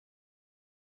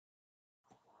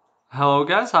Hello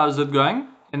guys, how's it going?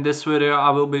 In this video I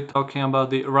will be talking about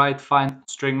the write-find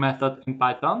string method in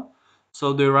Python.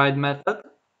 So the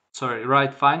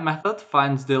write-find method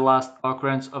finds the last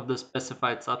occurrence of the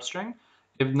specified substring.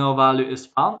 If no value is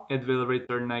found, it will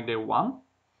return -1.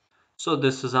 So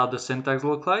this is how the syntax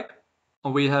looks like.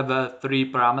 We have three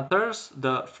parameters.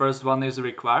 The first one is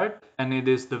required and it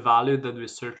is the value that we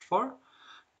search for.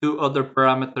 Two other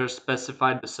parameters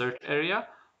specify the search area,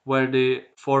 where the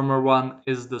former one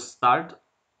is the start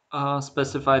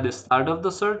specify the start of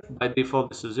the search. By default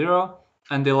this is 0,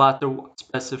 and the latter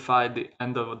specify the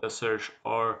end of the search,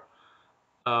 or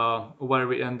where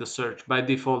we end the search. By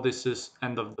default this is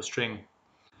end of the string.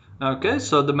 Okay,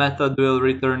 so the method will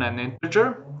return an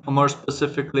integer. More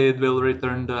specifically, it will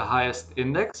return the highest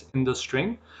index in the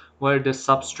string where the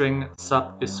substring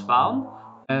sub is found,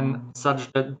 and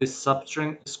such that this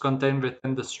substring is contained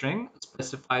within the string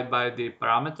specified by the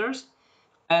parameters,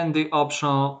 and the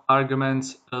optional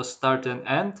arguments start and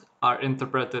end are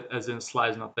interpreted as in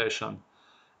slice notation.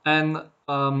 And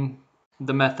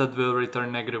the method will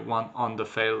return -1 on the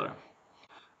failure.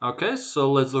 Okay,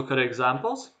 so let's look at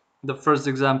examples. The first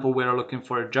example, we are looking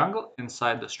for a jungle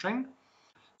inside the string.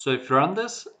 So if you run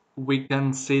this, we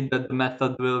can see that the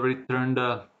method will return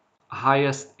the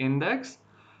highest index.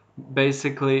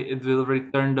 Basically, it will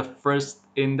return the first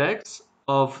index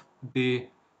of the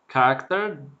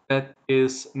character that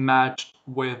is matched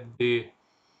with the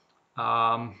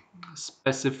um,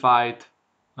 specified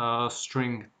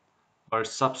string or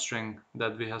substring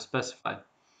that we have specified.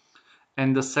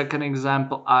 In the second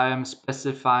example, I am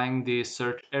specifying the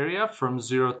search area from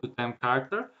 0 to 10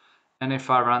 character. And if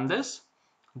I run this,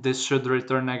 this should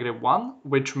return -1,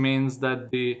 which means that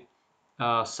the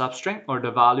substring or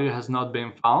the value has not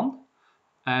been found.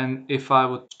 And if I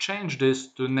would change this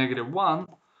to -1,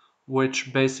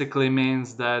 which basically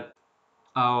means that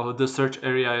the search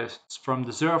area is from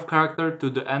the 0th character to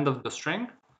the end of the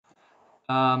string,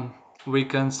 we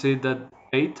can see that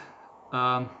 8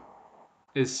 um,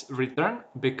 is returned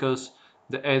because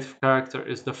the 8th character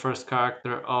is the first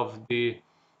character of the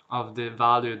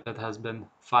value that has been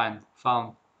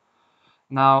found.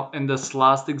 Now in this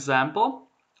last example,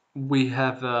 we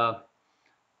have a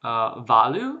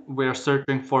value. We are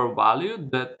searching for a value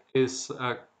that is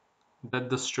that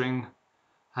the string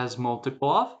has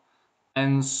multiple of,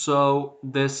 and so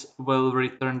this will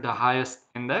return the highest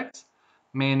index,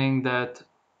 meaning that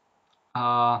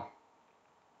uh,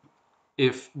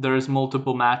 if there is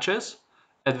multiple matches,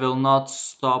 it will not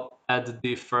stop at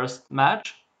the first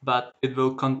match, but it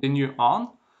will continue on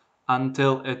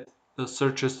until it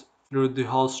searches through the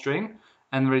whole string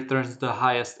and returns the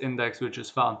highest index which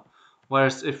is found.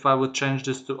 Whereas if I would change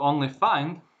this to only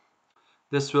find,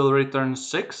 this will return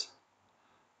 6,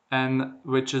 and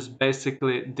which is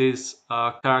basically this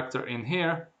character in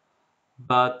here,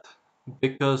 but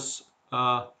because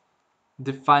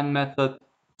the find method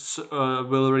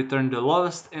will return the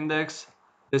lowest index,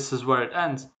 this is where it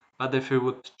ends. But if we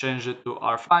would change it to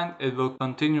rfind, it will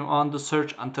continue on the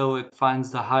search until it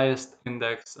finds the highest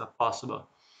index possible.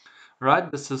 Right,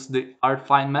 this is the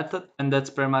rfind method, and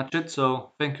that's pretty much it.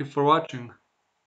 So thank you for watching.